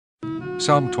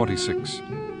Psalm 26.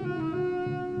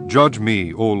 Judge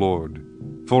me, O Lord,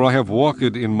 for I have walked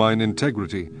in mine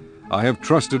integrity. I have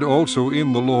trusted also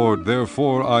in the Lord,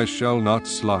 therefore I shall not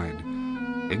slide.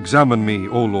 Examine me,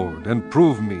 O Lord, and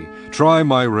prove me. Try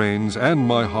my reins and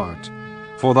my heart.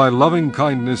 For thy loving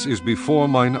kindness is before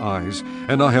mine eyes,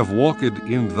 and I have walked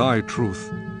in thy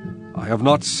truth. I have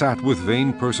not sat with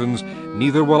vain persons,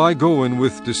 neither will I go in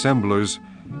with dissemblers.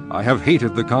 I have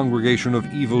hated the congregation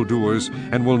of evildoers,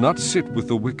 and will not sit with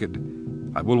the wicked.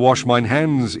 I will wash mine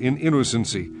hands in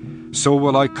innocency. So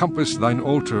will I compass thine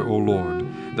altar, O Lord,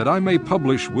 that I may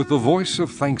publish with the voice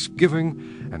of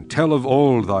thanksgiving, and tell of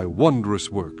all thy wondrous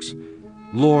works.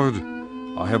 Lord,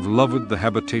 I have loved the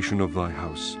habitation of thy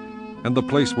house, and the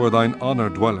place where thine honor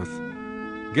dwelleth.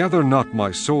 Gather not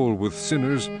my soul with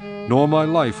sinners, nor my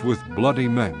life with bloody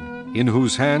men, in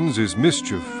whose hands is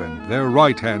mischief, and their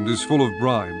right hand is full of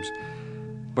bribes.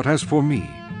 But as for me,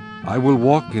 I will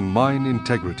walk in mine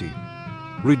integrity.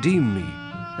 Redeem me,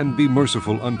 and be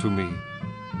merciful unto me.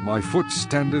 My foot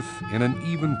standeth in an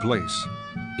even place.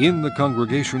 In the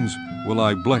congregations will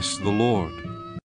I bless the Lord.